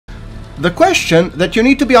The question that you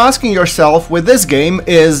need to be asking yourself with this game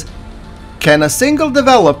is, can a single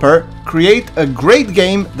developer create a great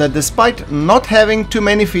game that, despite not having too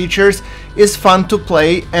many features, is fun to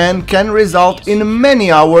play and can result in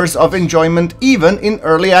many hours of enjoyment even in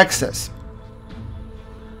early access?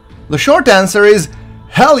 The short answer is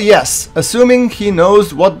hell yes, assuming he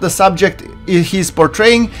knows what the subject he's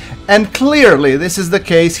portraying, and clearly this is the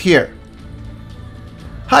case here.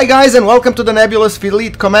 Hi guys, and welcome to the Nebulous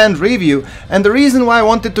Starfleet Command review, and the reason why I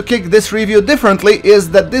wanted to kick this review differently is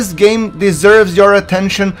that this game deserves your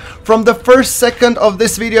attention from the first second of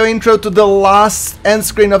this video intro to the last end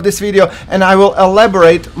screen of this video, and I will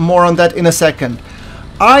elaborate more on that in a second.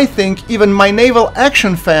 I think even my naval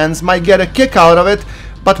action fans might get a kick out of it,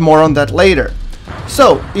 but more on that later.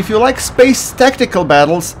 So, if you like space tactical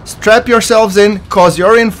battles, strap yourselves in, cause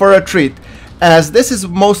you're in for a treat, as this is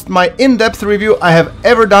most my in-depth review I have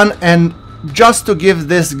ever done, and just to give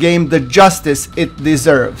this game the justice it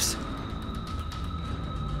deserves.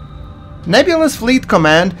 Nebulous Fleet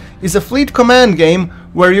Command is a fleet command game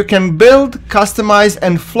where you can build, customize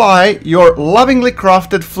and fly your lovingly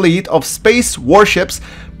crafted fleet of space warships,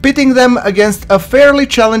 pitting them against a fairly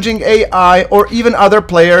challenging AI or even other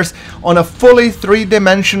players on a fully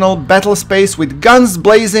three-dimensional battle space with guns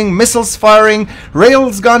blazing, missiles firing,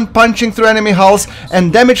 railgun punching through enemy hulls,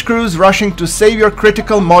 and damage crews rushing to save your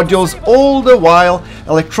critical modules. All the while,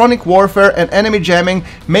 electronic warfare and enemy jamming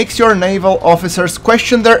makes your naval officers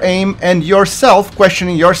question their aim and yourself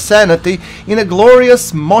questioning your sanity in a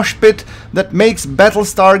glorious mosh pit that makes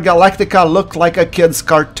Battlestar Galactica look like a kid's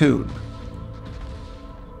cartoon.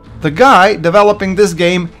 The guy developing this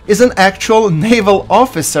game is an actual naval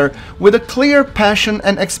officer with a clear passion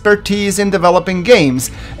and expertise in developing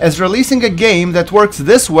games, as releasing a game that works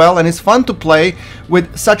this well and is fun to play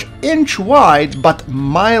with such inch-wide but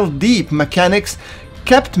mile-deep mechanics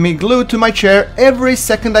kept me glued to my chair every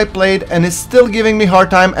second I played, and is still giving me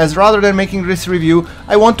hard time, as rather than making this review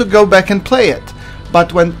I want to go back and play it.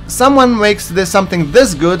 But when someone makes something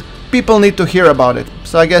this good, people need to hear about it,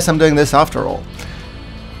 so I guess I'm doing this after all.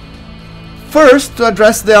 First, to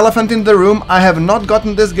address the elephant in the room, I have not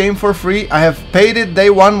gotten this game for free. I have paid it day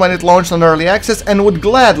one when it launched on early access, and would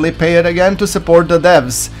gladly pay it again to support the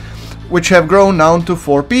devs, which have grown now to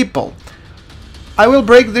 4 people. I will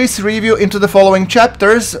break this review into the following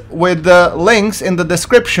chapters, with the links in the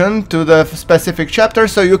description to the specific chapter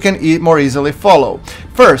so you can more easily follow.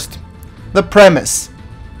 First, the premise.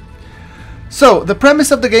 So, the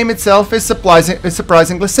premise of the game itself is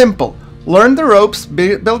surprisingly simple. Learn the ropes,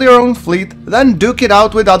 build your own fleet, then duke it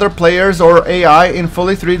out with other players or AI in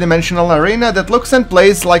fully three-dimensional arena that looks and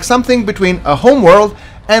plays like something between a homeworld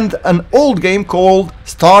and an old game called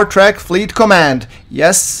Star Trek Fleet Command.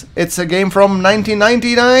 Yes, it's a game from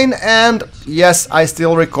 1999, and yes, I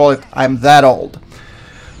still recall it, I'm that old.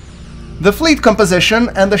 The fleet composition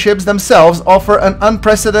and the ships themselves offer an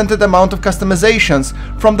unprecedented amount of customizations,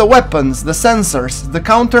 from the weapons, the sensors, the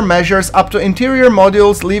countermeasures up to interior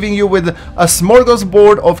modules, leaving you with a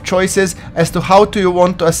smorgasbord of choices as to how you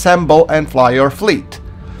want to assemble and fly your fleet.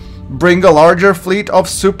 Bring a larger fleet of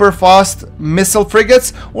super-fast missile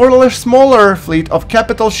frigates, or a smaller fleet of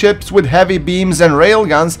capital ships with heavy beams and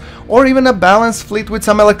railguns, or even a balanced fleet with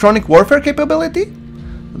some electronic warfare capability?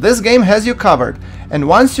 This game has you covered, and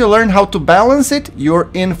once you learn how to balance it, you're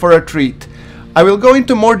in for a treat. I will go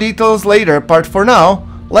into more details later, but for now,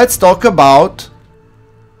 let's talk about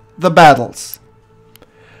the battles.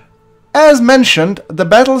 As mentioned, the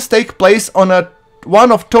battles take place on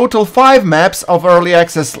one of total 5 maps of early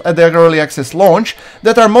access at their early access launch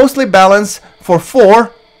that are mostly balanced for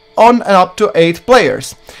 4 on and up to 8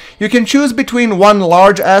 players. You can choose between one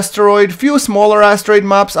large asteroid, few smaller asteroid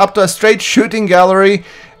maps, up to a straight shooting gallery,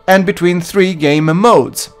 and between 3 game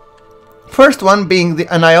modes. First one being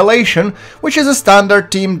the Annihilation, which is a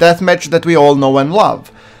standard team deathmatch that we all know and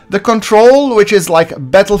love. The Control, which is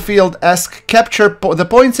like Battlefield-esque capture the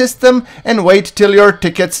point system and wait till your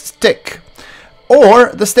tickets stick. Or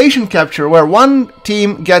the Station Capture, where one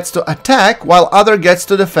team gets to attack while other gets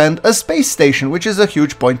to defend a space station, which is a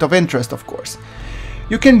huge point of interest, of course.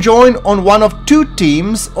 You can join on one of 2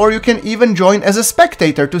 teams, or you can even join as a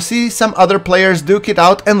spectator to see some other players duke it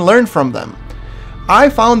out and learn from them. I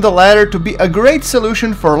found the latter to be a great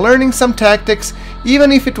solution for learning some tactics,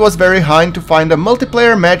 even if it was very hard to find a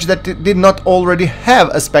multiplayer match that did not already have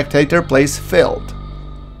a spectator place filled.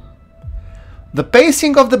 The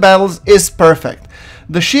pacing of the battles is perfect.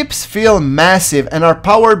 The ships feel massive and are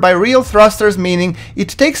powered by real thrusters, meaning it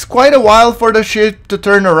takes quite a while for the ship to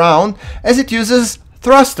turn around, as it uses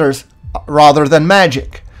thrusters rather than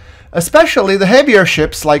magic. Especially the heavier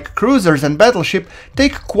ships like cruisers and battleship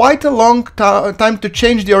take quite a long time to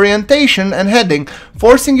change the orientation and heading,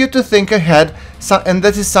 forcing you to think ahead, and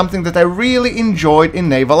that is something that I really enjoyed in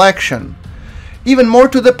naval action. Even more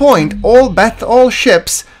to the point, all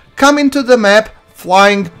ships come into the map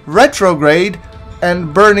flying retrograde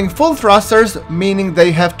and burning full thrusters, meaning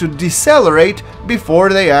they have to decelerate before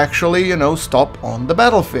they actually, stop on the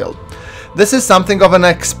battlefield. This is something of an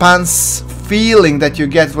expanse feeling that you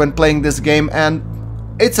get when playing this game, and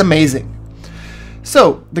it's amazing.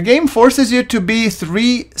 So, the game forces you to be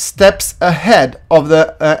 3 steps ahead of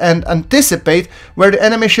and anticipate where the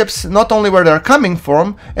enemy ships, not only where they're coming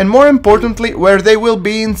from, and more importantly, where they will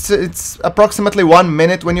be in it's approximately 1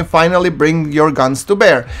 minute when you finally bring your guns to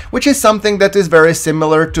bear, which is something that is very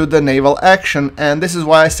similar to the naval action, and this is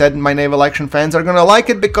why I said my naval action fans are gonna like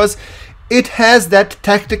it, because it has that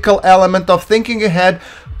tactical element of thinking ahead,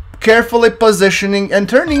 carefully positioning and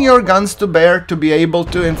turning your guns to bear to be able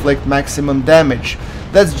to inflict maximum damage.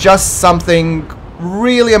 That's just something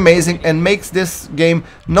really amazing and makes this game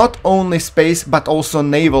not only space but also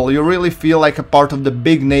naval. You really feel like a part of the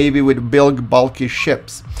big navy with big bulky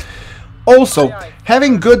ships. Also,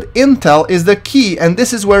 having good intel is the key, and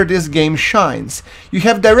this is where this game shines. You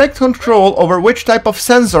have direct control over which type of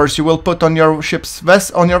sensors you will put on your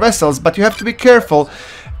vessels, but you have to be careful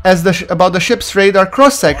about the ship's radar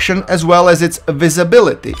cross-section as well as its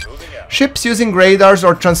visibility. Ships using radars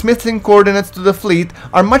or transmitting coordinates to the fleet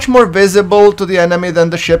are much more visible to the enemy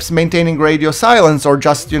than the ships maintaining radio silence or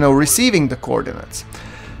just, receiving the coordinates.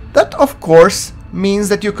 That, of course, means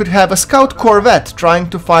that you could have a scout corvette trying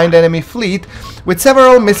to find enemy fleet with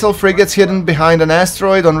several missile frigates hidden behind an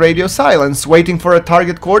asteroid on radio silence, waiting for a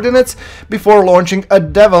target coordinates before launching a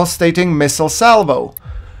devastating missile salvo.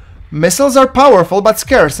 Missiles are powerful but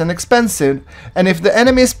scarce and expensive, and if the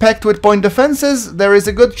enemy is packed with point defenses, there is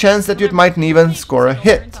a good chance that you might even score a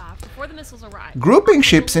hit. Grouping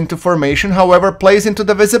ships into formation, however, plays into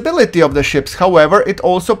the visibility of the ships. However, it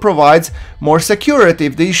also provides more security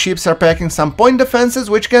if these ships are packing some point defenses,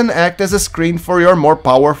 which can act as a screen for your more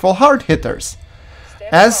powerful hard hitters.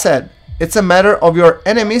 As said, it's a matter of your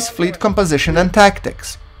enemy's fleet composition and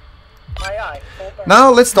tactics. Now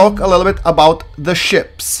let's talk a little bit about the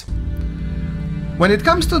ships. When it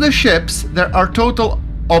comes to the ships, there are total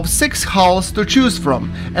of 6 hulls to choose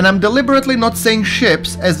from, and I'm deliberately not saying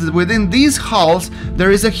ships, as within these hulls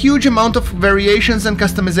there is a huge amount of variations and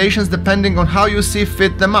customizations depending on how you see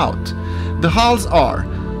fit them out. The hulls are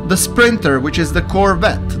the Sprinter, which is the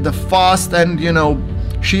corvette, the fast and,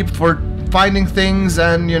 ship for finding things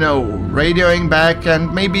and, radioing back,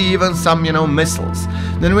 and maybe even some, missiles.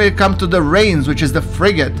 Then we come to the Reigns, which is the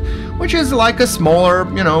frigate, which is like a smaller,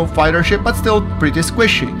 fighter ship, but still pretty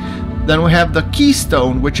squishy. Then we have the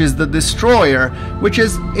Keystone, which is the destroyer, which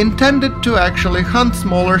is intended to actually hunt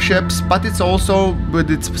smaller ships, but it's also, with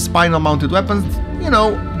its spinal mounted weapons,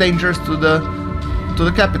 dangerous to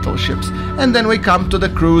the capital ships. And then we come to the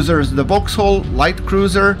cruisers, the Vauxhall light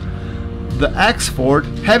cruiser, the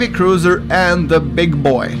Axford heavy cruiser, and the big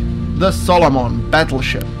boy, the Solomon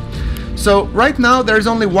battleship. So right now there's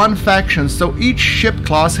only one faction, so each ship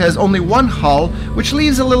class has only one hull, which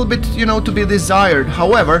leaves a little bit, to be desired.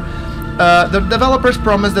 However, the developers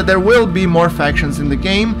promise that there will be more factions in the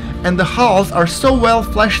game, and the hulls are so well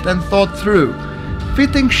fleshed and thought through.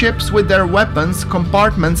 Fitting ships with their weapons,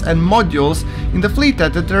 compartments and modules in the fleet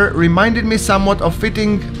editor reminded me somewhat of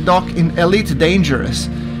fitting dock in Elite Dangerous.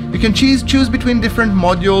 You can choose between different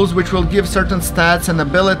modules which will give certain stats and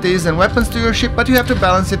abilities and weapons to your ship, but you have to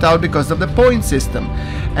balance it out because of the point system,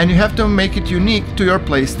 and you have to make it unique to your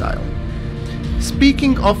playstyle.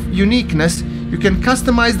 Speaking of uniqueness, you can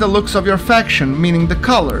customize the looks of your faction, meaning the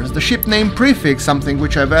colors, the ship name prefix, something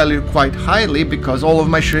which I value quite highly because all of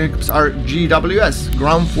my ships are GWS,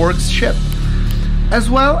 Ground Force Ship, as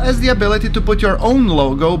well as the ability to put your own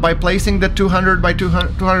logo by placing the 200 by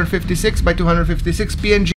 256 by 256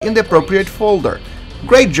 PNG in the appropriate folder.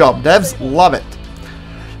 Great job, devs, love it!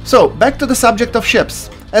 So, back to the subject of ships.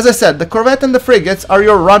 As I said, the corvette and the frigates are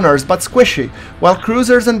your runners but squishy, while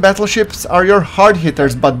cruisers and battleships are your hard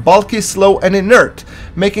hitters but bulky, slow and inert,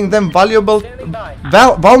 making them vulnerable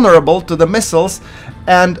to the missiles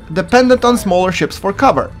and dependent on smaller ships for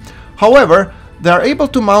cover. However, they are able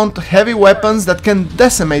to mount heavy weapons that can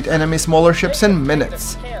decimate enemy smaller ships in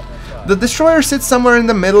minutes. The destroyer sits somewhere in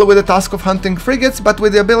the middle with the task of hunting frigates, but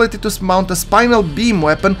with the ability to mount a spinal beam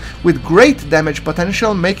weapon with great damage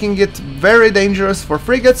potential, making it very dangerous for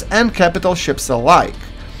frigates and capital ships alike.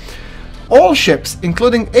 All ships,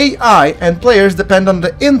 including AI and players, depend on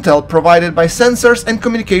the intel provided by sensors and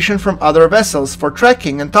communication from other vessels for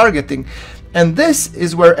tracking and targeting, And this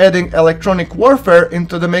is where adding electronic warfare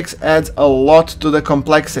into the mix adds a lot to the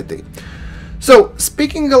complexity. So,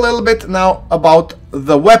 speaking a little bit now about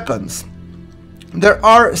the weapons. There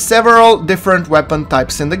are several different weapon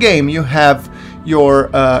types in the game. You have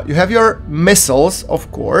your missiles,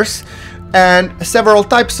 of course, and several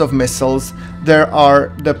types of missiles. There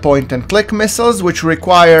are the point-and-click missiles, which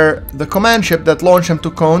require the command ship that launch them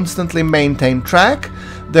to constantly maintain track.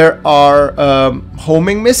 There are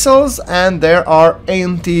homing missiles, and there are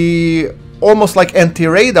almost like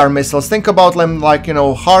anti-radar missiles. Think about them like,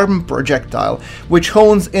 harm projectile, which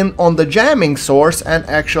hones in on the jamming source and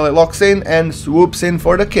actually locks in and swoops in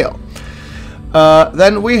for the kill.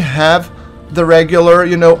 Then we have the regular,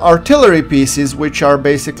 artillery pieces, which are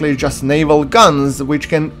basically just naval guns, which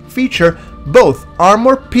can feature both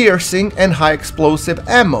armor piercing and high explosive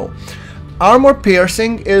ammo. Armor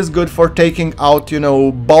piercing is good for taking out,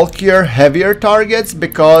 bulkier, heavier targets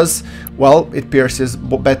because, well, it pierces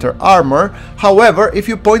better armor. However, if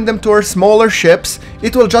you point them towards smaller ships,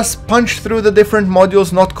 it will just punch through the different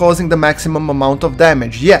modules, not causing the maximum amount of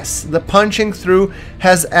damage. Yes, the punching through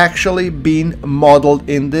has actually been modeled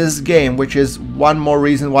in this game, which is one more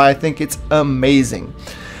reason why I think it's amazing.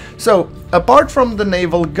 So, apart from the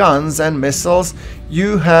naval guns and missiles,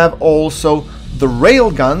 you have also the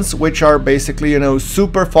railguns, which are basically,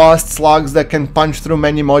 super fast slugs that can punch through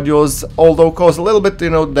many modules, although cause a little bit,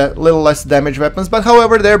 little less damage weapons, but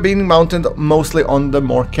however, they're being mounted mostly on the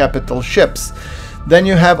more capital ships. Then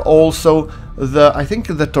you have also I think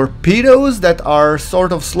the torpedoes that are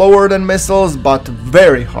sort of slower than missiles, but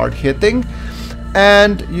very hard hitting.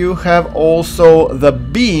 And you have also the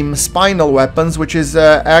beam spinal weapons, which is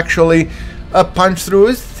actually a punch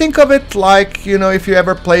through. Think of it like, if you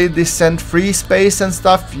ever played Descent Free Space and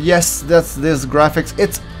stuff. Yes, that's this graphics.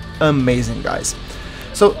 It's amazing, guys.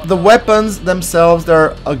 So the weapons themselves,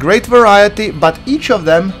 they're a great variety, but each of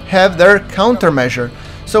them have their countermeasure.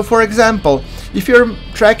 So for example, if you're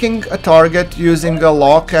tracking a target using a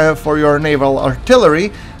lock for your naval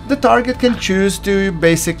artillery, the target can choose to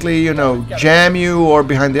basically, jam you or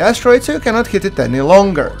behind the asteroid, so you cannot hit it any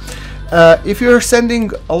longer. If you're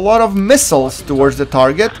sending a lot of missiles towards the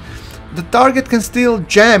target can still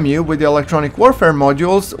jam you with the electronic warfare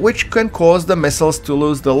modules, which can cause the missiles to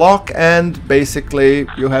lose the lock, and basically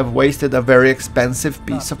you have wasted a very expensive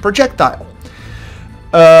piece of projectile.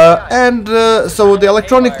 So the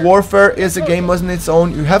electronic warfare is a game on its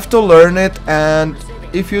own. You have to learn it, and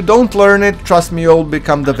if you don't learn it, trust me, you'll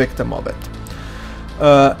become the victim of it.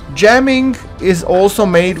 Jamming is also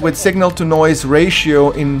made with signal-to-noise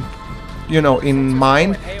ratio in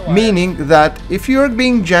mind, meaning that if you're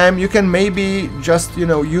being jammed, you can maybe just,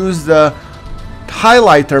 use the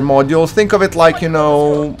highlighter modules. Think of it like,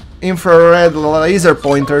 infrared laser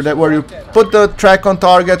pointer, that where you put the track on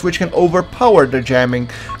target, which can overpower the jamming.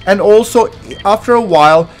 And also, after a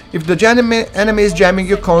while, if the enemy is jamming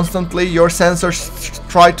you constantly, your sensors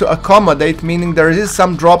try to accommodate, meaning there is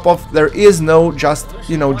some drop off, there is no just,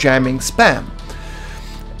 jamming spam.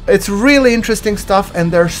 It's really interesting stuff,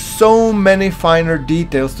 and there's so many finer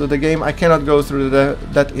details to the game. I cannot go through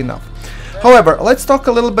that enough. However, let's talk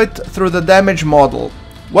a little bit through the damage model.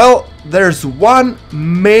 Well, there's one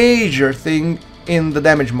major thing in the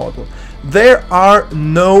damage model. There are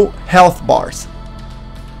no health bars.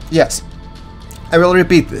 Yes, I will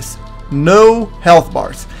repeat this. No health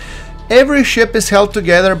bars. Every ship is held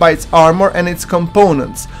together by its armor and its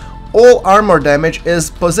components. All armor damage is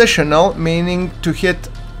positional, meaning to hit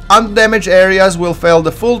undamaged areas will fail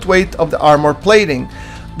the full weight of the armor plating.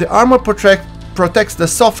 The armor protects the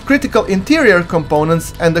soft critical interior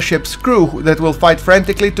components and the ship's crew that will fight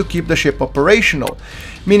frantically to keep the ship operational.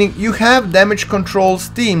 Meaning you have damage controls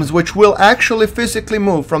teams which will actually physically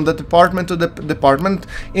move from the department to the department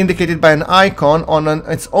indicated by an icon on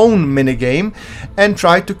its own minigame and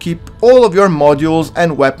try to keep all of your modules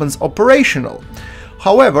and weapons operational.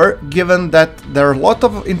 However, given that there are a lot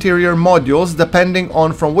of interior modules, depending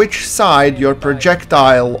on from which side your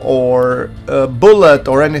projectile or bullet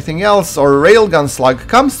or anything else or railgun slug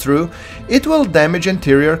comes through, it will damage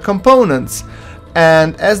interior components.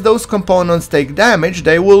 And as those components take damage,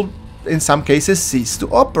 they will in some cases cease to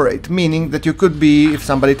operate, meaning that you could be, if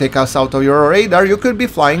somebody takes us out of your radar, you could be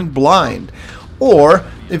flying blind. Or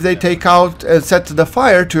if they take out and set the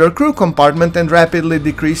fire to your crew compartment and rapidly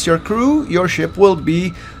decrease your crew, your ship will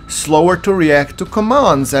be slower to react to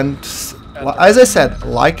commands, and as I said,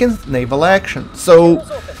 like in naval action. So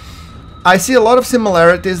I see a lot of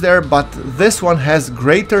similarities there, but this one has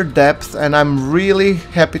greater depth, and I'm really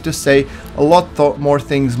happy to say a lot more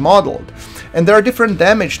things modeled. And there are different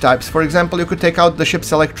damage types. For example, you could take out the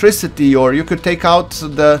ship's electricity, or you could take out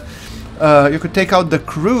the you could take out the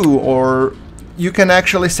crew, or you can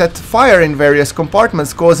actually set fire in various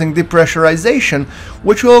compartments, causing depressurization,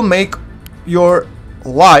 which will make your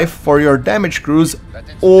life for your damage crews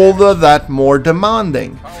all that more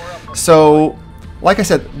demanding. So, like I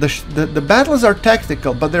said, the battles are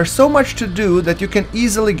tactical, but there's so much to do that you can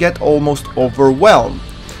easily get almost overwhelmed.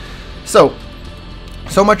 So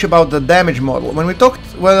much about the damage model. When we talked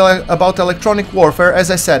about electronic warfare, as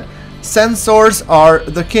I said, sensors are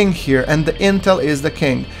the king here, and the intel is the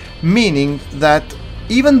king. Meaning that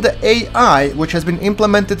even the AI, which has been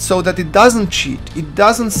implemented so that it doesn't cheat, it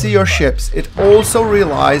doesn't see your ships, it also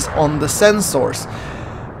relies on the sensors.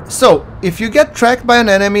 So, if you get tracked by an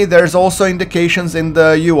enemy, there's also indications in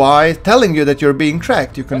the UI telling you that you're being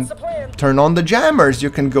tracked. You can turn on the jammers, you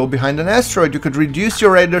can go behind an asteroid, you could reduce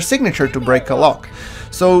your radar signature to break a lock.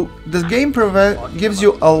 So, the game gives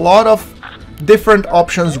you a lot of different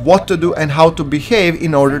options what to do and how to behave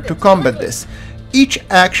in order to combat this. Each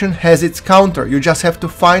action has its counter, you just have to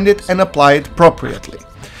find it and apply it appropriately.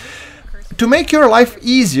 To make your life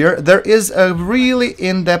easier, there is a really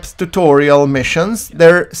in-depth tutorial missions.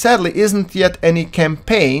 There sadly isn't yet any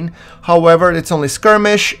campaign, however it's only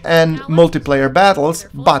skirmish and multiplayer battles,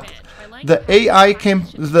 but the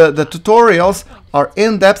the tutorials are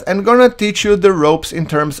in-depth and gonna teach you the ropes in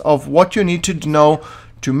terms of what you need to know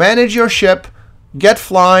to manage your ship, get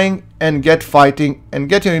flying and get fighting and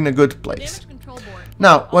get you in a good place.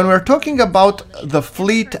 Now, when we're talking about the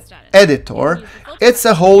fleet editor, it's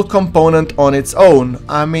a whole component on its own.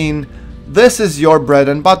 I mean, this is your bread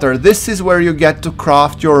and butter. This is where you get to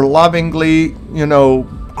craft your lovingly, you know,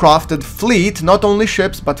 crafted fleet, not only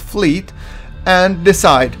ships, but fleet, and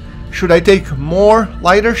decide, should I take more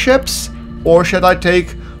lighter ships, or should I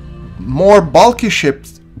take more bulky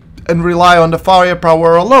ships and rely on the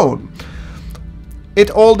firepower alone? It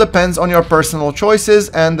all depends on your personal choices,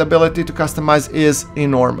 and the ability to customize is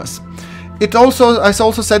enormous. I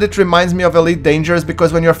also said it reminds me of Elite Dangerous,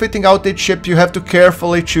 because when you're fitting out each ship you have to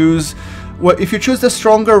carefully choose. If you choose the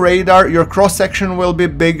stronger radar, your cross-section will be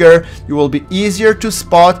bigger, you will be easier to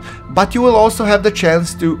spot, but you will also have the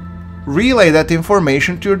chance to relay that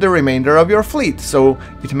information to the remainder of your fleet. So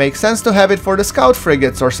it makes sense to have it for the scout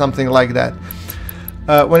frigates or something like that.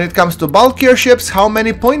 When it comes to bulkier ships, how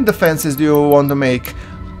many point defenses do you want to make?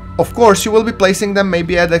 Of course, you will be placing them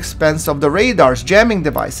maybe at the expense of the radars, jamming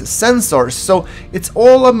devices, sensors, so it's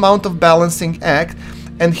all amount of balancing act,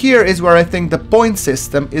 and here is where I think the point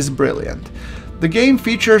system is brilliant. The game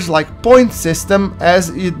features like point system as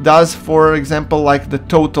it does, for example, like the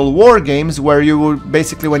Total War games, where you will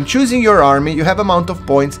basically, when choosing your army, you have amount of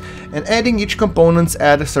points, and adding each components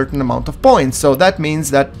add a certain amount of points. So that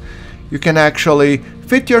means that you can actually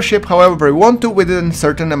fit your ship however you want to within a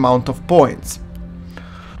certain amount of points.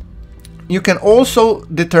 You can also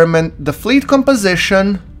determine the fleet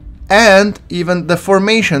composition and even the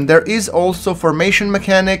formation. There is also formation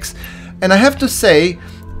mechanics, and I have to say,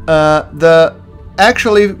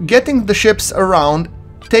 actually getting the ships around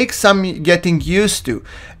takes some getting used to,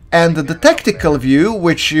 and the tactical view,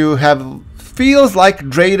 which you have, feels like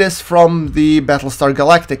Dreidis from the Battlestar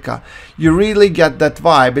Galactica. You really get that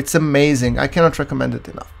vibe. It's amazing. I cannot recommend it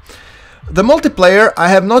enough. The multiplayer, I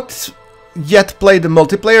have not yet played the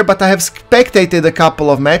multiplayer, but I have spectated a couple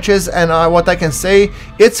of matches, and what I can say,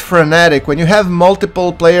 it's frenetic. When you have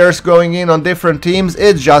multiple players going in on different teams,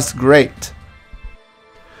 it's just great.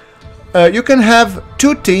 You can have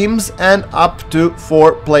 2 teams and up to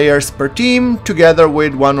 4 players per team, together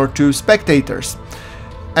with 1 or 2 spectators.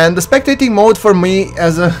 And the spectating mode for me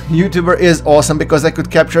as a YouTuber is awesome, because I could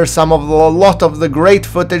capture a lot of the great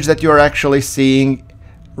footage that you're actually seeing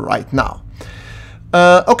right now.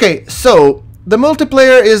 Okay, so the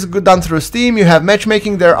multiplayer is done through Steam. You have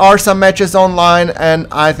matchmaking, there are some matches online, and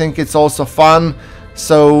I think it's also fun,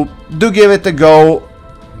 so do give it a go.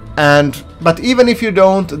 But even if you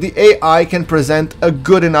don't, the AI can present a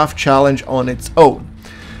good enough challenge on its own.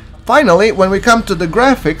 Finally, when we come to the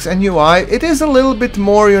graphics and UI, it is a little bit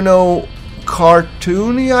more, you know,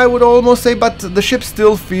 cartoony, I would almost say, but the ships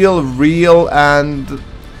still feel real, and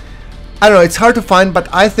I don't know, it's hard to find, but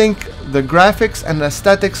I think the graphics and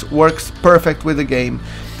aesthetics works perfect with the game.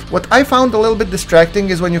 What I found a little bit distracting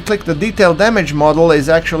is when you click the detail damage model, is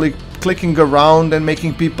actually clicking around and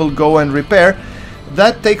making people go and repair.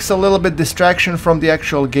 That takes a little bit distraction from the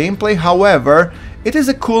actual gameplay. However, it is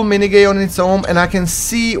a cool minigame on its own, and I can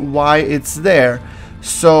see why it's there.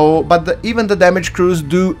 So, but even the damage crews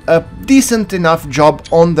do a decent enough job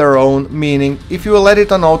on their own, meaning if you let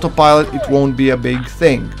it on autopilot, it won't be a big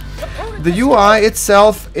thing. The UI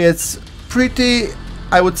itself, it's pretty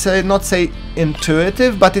I would say, not say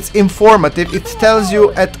intuitive, but it's informative. It tells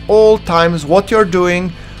you at all times what you're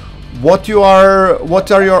doing, what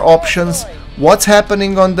are your options, what's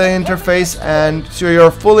happening on the interface, and so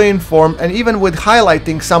you're fully informed. And even with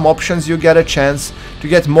highlighting some options, you get a chance to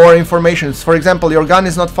get more information. For example, your gun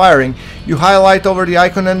is not firing. You highlight over the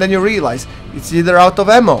icon and then you realize it's either out of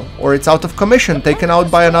ammo or it's out of commission, taken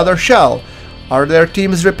out by another shell. Are there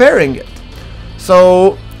teams repairing it?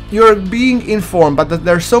 So you're being informed, but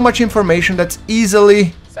there's so much information that's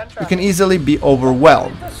you can easily be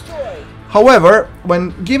overwhelmed. However,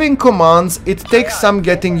 when giving commands, it takes some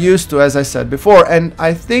getting used to, as I said before, and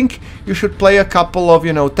I think you should play a couple of,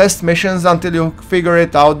 test missions until you figure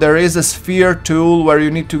it out. There is a sphere tool where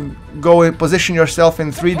you need to go and position yourself in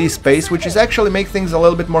 3D space, which is actually make things a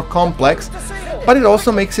little bit more complex, but it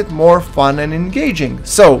also makes it more fun and engaging.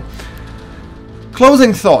 So,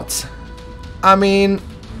 closing thoughts. I mean,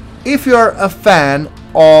 if you're a fan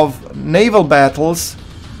of naval battles,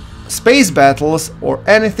 space battles, or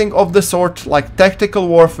anything of the sort like tactical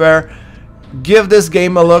warfare, give this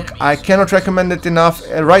game a look. I cannot recommend it enough.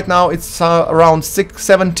 Right now it's around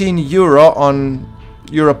 17 euro on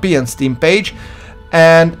European Steam page,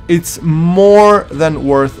 and it's more than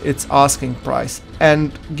worth its asking price.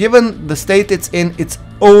 And given the state it's in, it's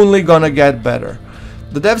only gonna get better.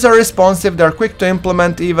 The devs are responsive, they're quick to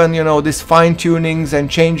implement even, these fine-tunings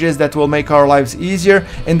and changes that will make our lives easier,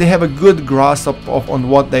 and they have a good grasp on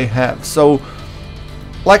what they have. So,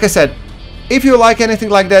 like I said, if you like anything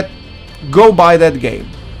like that, go buy that game.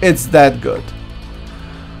 It's that good.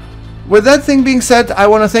 With that thing being said, I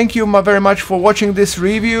want to thank you very much for watching this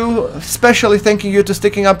review, especially thanking you to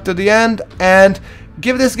sticking up to the end, and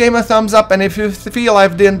give this game a thumbs up. And if you feel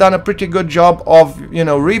I've done a pretty good job of,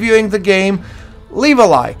 reviewing the game, leave a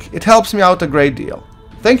like. It helps me out a great deal.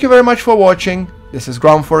 Thank you very much for watching. This is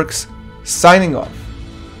Groundforks, signing off.